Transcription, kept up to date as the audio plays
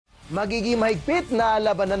Magiging mahigpit na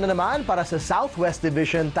labanan na naman para sa Southwest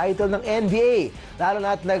Division title ng NBA. Lalo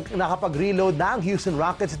na't nakapag-reload na ang Houston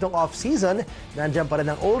Rockets itong off-season. Nandiyan pa rin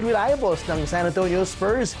ang old reliables ng San Antonio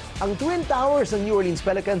Spurs, ang Twin Towers ng New Orleans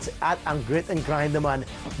Pelicans at ang grit and grind naman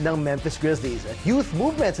ng Memphis Grizzlies. At youth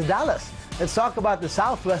movement sa Dallas. Let's talk about the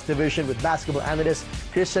Southwest Division with basketball analyst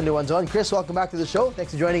Christian Luanzon. Chris, welcome back to the show.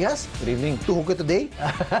 Thanks for joining us. Good evening. Tuhok ko today.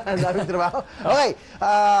 Daming trabaho. Okay,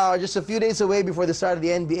 just a few days away before the start of the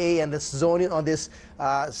NBA and the zoning on this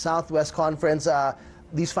Southwest Conference.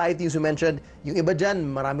 These 5 teams you mentioned, yung iba dyan,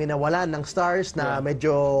 marami na wala ng stars na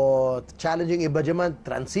medyo challenging. Iba dyan,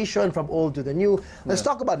 transition from old to the new. Let's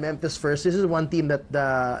talk about Memphis first. This is one team that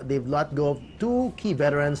they've let go of 2 key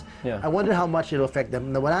veterans. I wonder how much it'll affect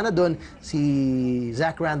them. Nawala na dun si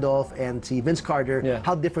Zach Randolph and si Vince Carter.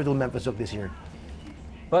 How different will Memphis look this year?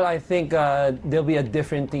 Well, I think there'll be a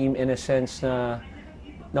different team in a sense na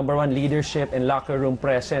number one, leadership and locker room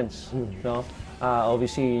presence. No?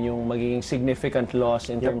 Obviously, yung magiging significant loss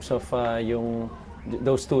in terms of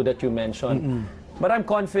those 2 that you mentioned. But I'm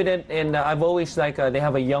confident, and I've always they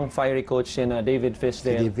have a young, fiery coach in David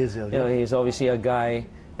Fizdale. He's obviously a guy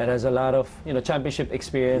that has a lot of championship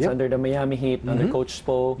experience under the Miami Heat, under Coach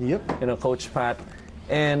Spo, Coach Pat,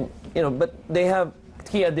 and but they have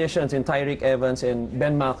key additions in Tyreek Evans and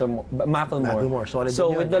Ben McLemore. So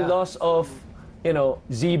with the loss of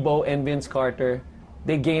Zebo and Vince Carter,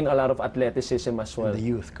 they gain a lot of athleticism as well. In the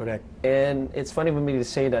youth, correct. And it's funny for me to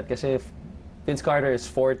say that because if Vince Carter is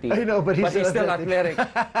 40, I know, but he's still athletic.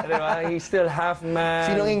 He's still half man.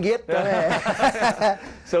 Sinong inggit?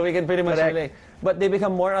 So we can pretty much relate. But they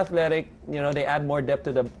become more athletic. They add more depth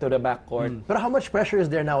to the backcourt. But how much pressure is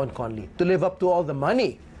there now on Conley to live up to all the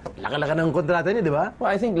money? Laka-laka ng kontrata niya, di ba? Well,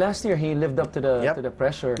 I think last year he lived up to the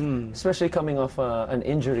pressure, especially coming off an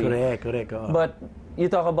injury. Correct. But you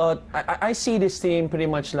talk about, I see this team pretty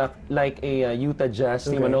much like a Utah Jazz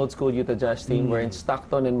team, an old school Utah Jazz team, wherein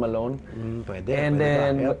Stockton and Malone. And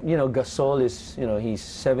then Gasol is, he's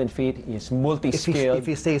 7 feet, he's multi-skilled. If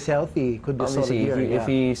he stays healthy, could be solid year. If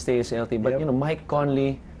he stays healthy. But Mike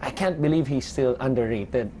Conley, I can't believe he's still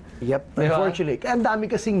underrated. Unfortunately. Ang dami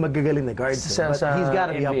kasing magagaling na guards. But he's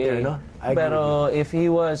got to be up there, no? Pero if he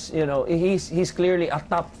was, he's clearly a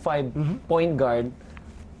top 5 point guard.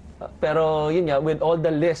 Pero yun nga, with all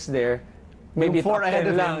the lists there, maybe top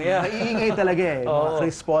 10 lang. Maiingay talaga eh. Mga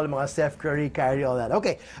Chris Paul, mga Steph Curry, Kyrie, all that.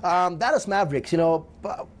 Okay, Dallas Mavericks,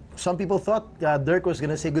 some people thought Dirk was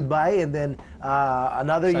going to say goodbye and then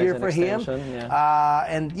another year for him.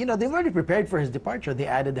 And they've already prepared for his departure. They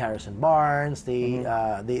added Harrison Barnes. They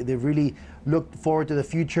really looked forward to the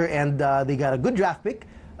future, and they got a good draft pick.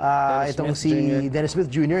 Itong si Dennis Smith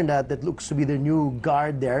Jr. and that looks to be their new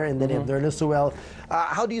guard there, and then they have Nerlens Noel.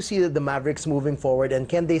 How do you see the Mavericks moving forward, and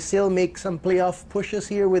can they still make some playoff pushes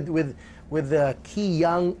here with the key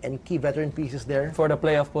young and key veteran pieces there? For the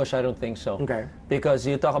playoff push, I don't think so. Okay. Because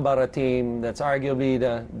you talk about a team that's arguably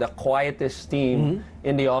the quietest team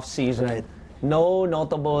in the off season. Right. No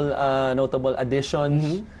notable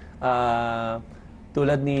additions.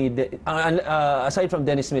 Tulad ni aside from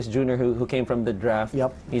Dennis Smith Jr. who came from the draft,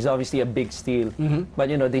 he's obviously a big steal. But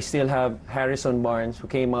they still have Harrison Barnes, who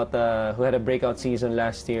came out who had a breakout season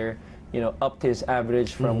last year. Upped his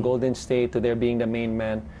average from Golden State to there being the main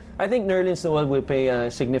man. I think Nerlens Noel will play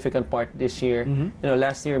a significant part this year.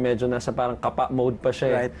 Last year medyo nasa parang kapa mode pa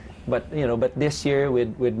siya. Right. But but this year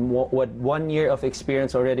with 1 year of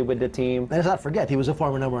experience already with the team. Let's not forget he was a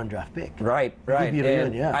former #1 draft pick. Right.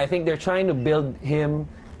 And I think they're trying to build him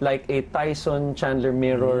like a Tyson Chandler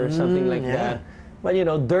mirror or something like that. But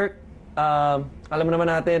Dirk, alam naman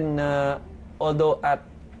natin although at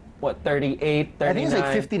 38, 39. I think it's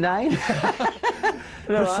like 59.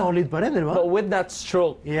 Pero solid pa rin, di ba? But with that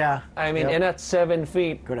stroke, I mean, and at 7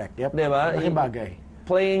 feet, correct. Di ba? Malaking bagay.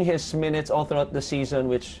 Playing his minutes all throughout the season,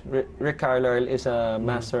 which Rick Carlisle is a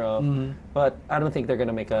master of. But I don't think they're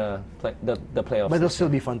going to make the playoffs. But it'll still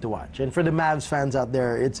be fun to watch. And for the Mavs fans out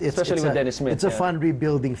there, especially with Dennis Smith, it's a fun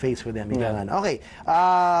rebuilding phase for them. Okay,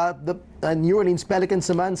 the New Orleans Pelicans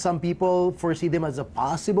naman, some people foresee them as a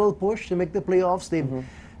possible push to make the playoffs.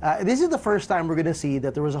 This is the first time we're going to see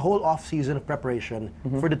that there was a whole off-season of preparation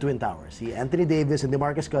for the Twin Towers. See, Anthony Davis and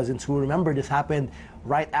DeMarcus Cousins, who remember this happened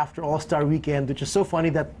right after All-Star Weekend, which is so funny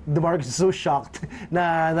that DeMarcus is so shocked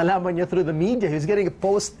na nalaman niya through the media. He was getting a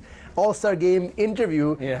post-All-Star game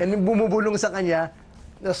interview and bumubulong sa kanya,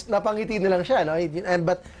 napangiti na lang siya. No?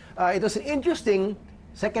 But it was an interesting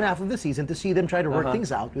second half of the season to see them try to work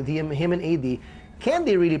things out with him and AD. Can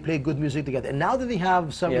they really play good music together? And now that they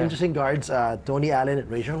have some interesting guards, Tony Allen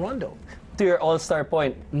and Rajon Rondo. to your all-star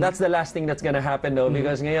point, that's the last thing that's gonna happen though,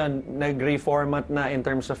 because ngayon nag-reformat na in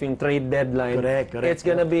terms of yung trade deadline. Correct. It's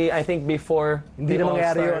gonna be, I think, before Hindi the na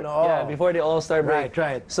mangyari all-star. yun, oo. Yeah, before the all-star break.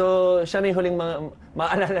 Right. So siya na yung huling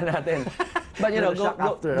maalala natin. But you know,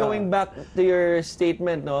 going back to your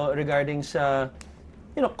statement, no, regarding sa,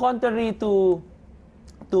 you know, contrary to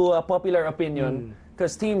a popular opinion.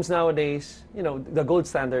 Because teams nowadays, you know, the gold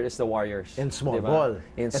standard is the Warriors. In small diba? ball.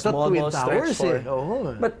 In small ball stretch four.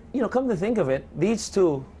 But, you know, come to think of it, these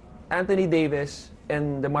two, Anthony Davis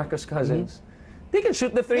and DeMarcus Cousins, they can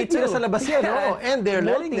shoot the three too. Sa labas yan, and they're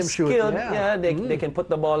letting them shoot. Yeah, they can put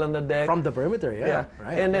the ball on the deck. From the perimeter,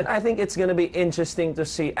 Right. And then I think it's going to be interesting to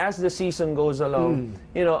see as the season goes along,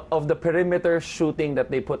 you know, of the perimeter shooting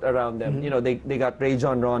that they put around them. You know, they got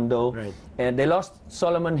Rajon Rondo, and they lost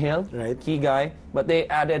Solomon Hill, key guy, but they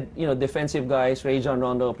added, you know, defensive guys, Rajon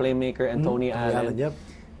Rondo, playmaker, and Tony Allen.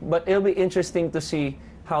 But it'll be interesting to see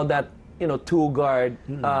how that, you know, two guard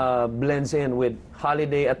blends in with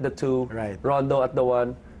Holiday at the 2, Rondo at the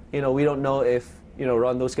 1. You know, we don't know if, you know,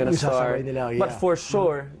 Rondo's gonna start, but for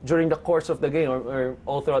sure during the course of the game or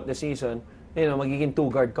all throughout the season, you know, magiging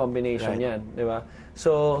two guard combination yan, di ba?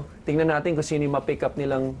 So tingnan natin kung sino yung ma-pick up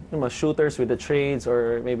nilang mga shooters with the trades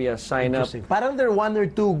or maybe a sign-up. Parang they're 1 or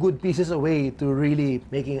 2 good pieces away to really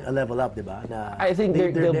making a level up, di ba? I think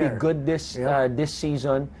they'll be good this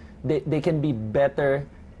season. They can be better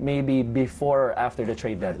maybe before or after the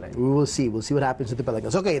trade deadline. We will see. We'll see what happens with the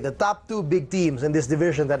Pelicans. Okay, the top 2 big teams in this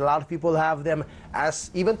division that a lot of people have them as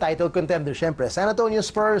even title contenders. Syempre, San Antonio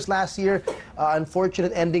Spurs last year,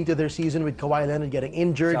 unfortunate ending to their season with Kawhi Leonard getting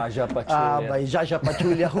injured by Jaja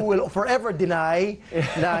Pachulia, who will forever deny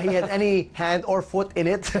that he had any hand or foot in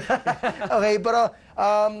it. Okay, but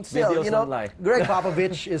still, you know, Greg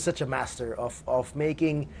Popovich is such a master of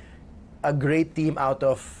making a great team out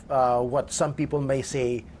of what some people may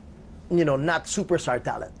say, you know, not superstar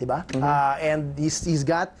talent, diba? And he's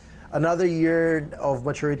got another year of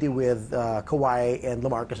maturity with Kawhi and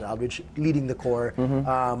LaMarcus Aldridge leading the core.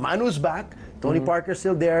 Manu's back. Tony Parker's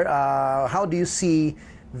still there. How do you see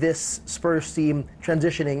this Spurs team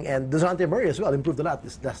transitioning? And DeJounte Murray as well improved a lot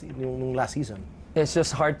this last season. It's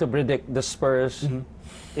just hard to predict the Spurs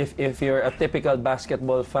if you're a typical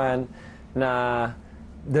basketball fan na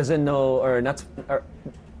doesn't know or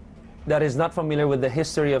that is not familiar with the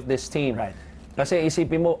history of this team. Kasi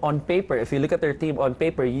isipin mo, on paper, if you look at their team on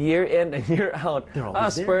paper, year in and year out,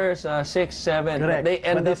 Spurs, 6, 7, they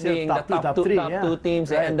end up being the top two teams.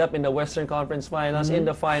 They end up in the Western Conference Finals, in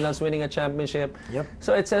the finals, winning a championship.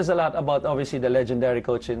 So it says a lot about, obviously, the legendary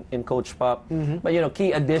coach in Coach Pop. But, you know,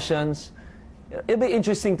 key additions. It'll be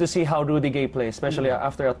interesting to see how Rudy Gay plays, especially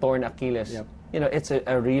after a torn Achilles. You know, it's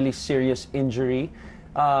a really serious injury.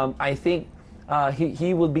 I think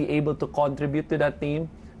he will be able to contribute to that team,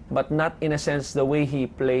 but not in a sense the way he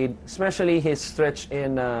played, especially his stretch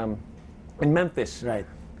in Memphis.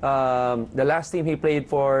 The last team he played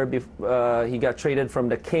for, he got traded from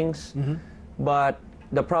the Kings, but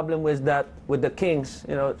the problem was that with the Kings,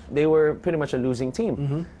 you know, they were pretty much a losing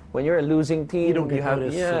team. When you're a losing team, you don't get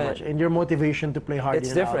noticed so much, and your motivation to play hard.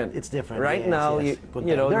 It's different. It's different. Right now, you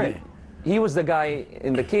know. He was the guy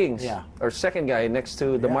in the Kings, or second guy next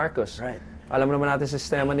to DeMarcus. Alam naman natin sa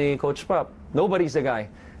sistema ni Coach Pop. Nobody's the guy,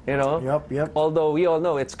 you know. Although we all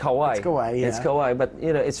know it's Kawhi. It's Kawhi, but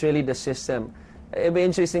you know, it's really the system. It'll be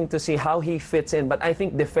interesting to see how he fits in, but I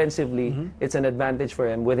think defensively, it's an advantage for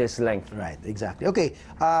him with his length. Exactly. Okay,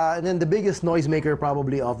 and then the biggest noisemaker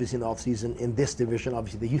probably, obviously, in the offseason in this division,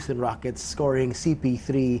 obviously, the Houston Rockets scoring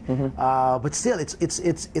CP3. But still,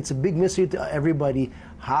 it's a big mystery to everybody.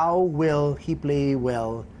 How will he play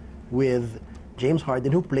well with James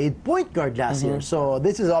Harden, who played point guard last year? So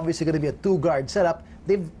this is obviously going to be a 2-guard setup.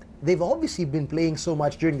 They've obviously been playing so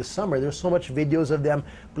much during the summer. There's so much videos of them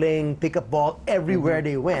playing pickup ball everywhere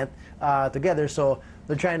they went together. So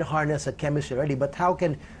they're trying to harness that chemistry already. But how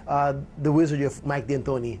can the wizardry of Mike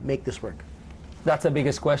D'Antoni make this work? That's the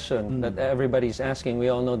biggest question that everybody's asking. We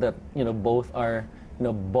all know that, you know, both are, you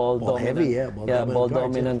know, ball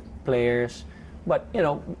dominant players. But, you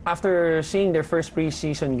know, after seeing their first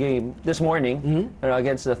preseason game this morning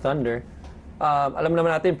against the Thunder, alam naman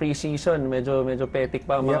natin preseason, medyo petik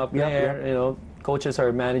pa ang mga player. You know, coaches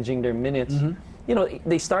are managing their minutes. You know,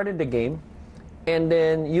 they started the game, and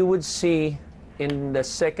then you would see in the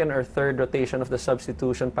second or third rotation of the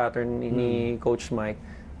substitution pattern ni Coach Mike,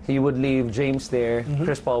 he would leave James there,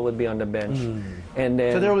 Chris Paul would be on the bench, and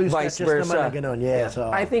then vice versa. So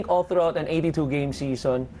I think all throughout an 82-game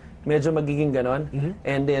season, medyo magiging ganon.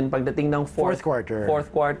 And then pagdating ng fourth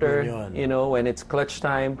quarter, you know, when it's clutch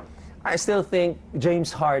time, I still think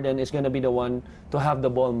James Harden is going to be the one to have the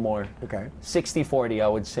ball more. Okay. 60-40, I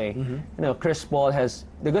would say. You know, Chris Paul has...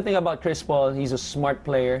 The good thing about Chris Paul, he's a smart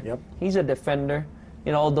player. Yep. He's a defender.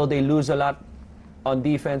 You know, although they lose a lot on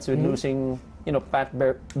defense with losing, you know, Pat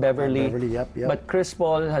Beverly. Yep. But Chris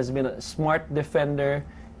Paul has been a smart defender.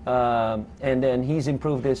 And then he's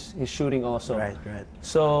improved his shooting also. Right.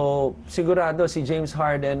 So, sigurado si James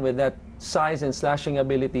Harden with that size and slashing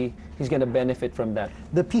ability, he's going to benefit from that.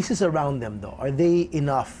 The pieces around them, though, are they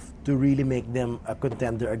enough to really make them a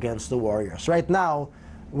contender against the Warriors? Right now,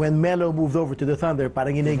 when Melo moved over to the Thunder,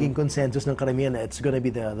 parang inaging consensus ng karamihan na it's going to be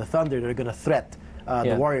the Thunder that are going to threat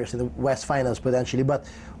the Warriors in the West Finals potentially. But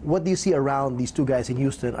what do you see around these two guys in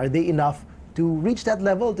Houston? Are they enough to reach that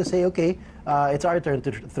level to say, okay, it's our turn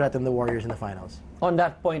to threaten the Warriors in the finals? On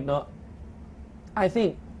that point, no, I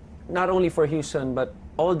think not only for Houston, but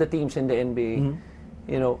all the teams in the NBA,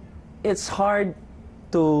 you know, it's hard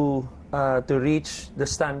to reach the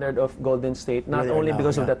standard of Golden State, not only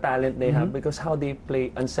because of the talent they have, because how they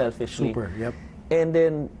play unselfishly. Super, yep. And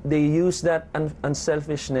then they use that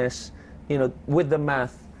unselfishness, you know, with the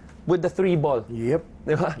math, with the three ball. Yep.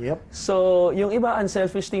 Diba? Yep. So, yung iba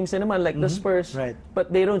unselfish teams na naman, like the Spurs, right.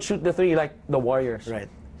 but they don't shoot the three like the Warriors. Right.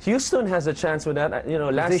 Houston has a chance with that. You know,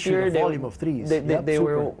 last year year they volume of threes. They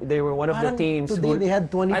were one of the teams. Today they had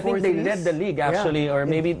 24 I think they led the league actually, or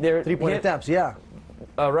maybe they're 3-point attempts. Yeah.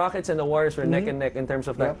 Rockets and the Warriors were neck and neck in terms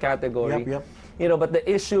of that category. Yep. You know, but the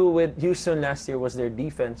issue with Houston last year was their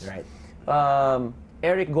defense. Right.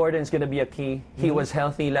 Eric Gordon's going to be a key. He was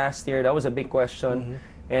healthy last year. That was a big question.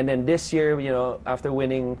 And then this year, you know, after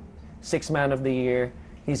winning Sixth Man of the Year,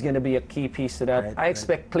 he's going to be a key piece to that. I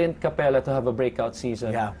expect Clint Capella to have a breakout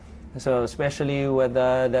season. Yeah. So especially with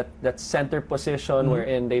that center position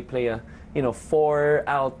wherein they play a 4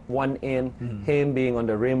 out, 1 in, him being on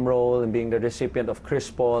the rim roll and being the recipient of Chris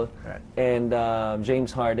Paul and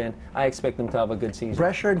James Harden, I expect them to have a good season.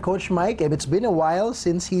 Pressure and Coach Mike, it's been a while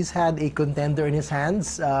since he's had a contender in his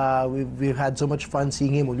hands. We've had so much fun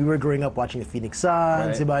seeing him when we were growing up watching the Phoenix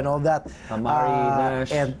Suns, and all that. Amari,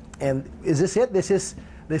 Nash. And is this it?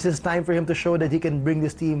 This is time for him to show that he can bring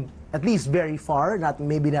this team at least very far,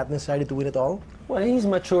 maybe not necessarily to win it all? Well, he's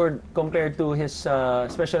matured compared to his,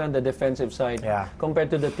 especially on the defensive side, compared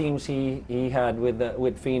to the teams he had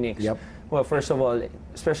with Phoenix. Yep. Well, first of all,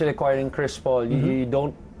 especially acquiring Chris Paul, you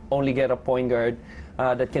don't only get a point guard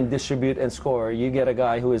that can distribute and score. You get a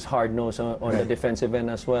guy who is hard-nosed on the defensive end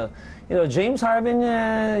as well. You know, James Harden,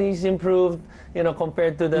 he's improved, you know,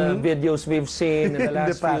 compared to the videos we've seen in the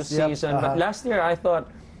last few seasons. But last year, I thought,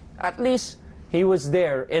 at least he was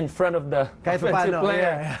there in front of the offensive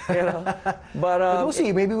player. You know? But we'll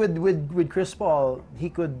see. Maybe with Chris Paul, he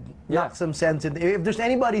could knock some sense in. If there's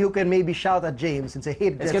anybody who can maybe shout at James and say,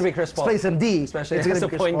 "Hey, it's gonna be Chris Paul. Let's play some D." Especially it's gonna be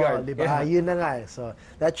Chris point Paul, guard. Diba? Yun na nga. So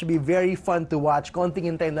that should be very fun to watch. Konting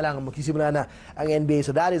hintayin na lang magsisimula na ang NBA.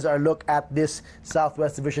 So that is our look at this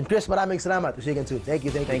Southwest Division. Chris, maraming salamat. We'll see you again soon.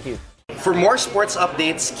 Thank you. For more sports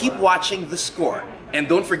updates, keep watching The Score. And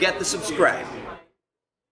don't forget to subscribe.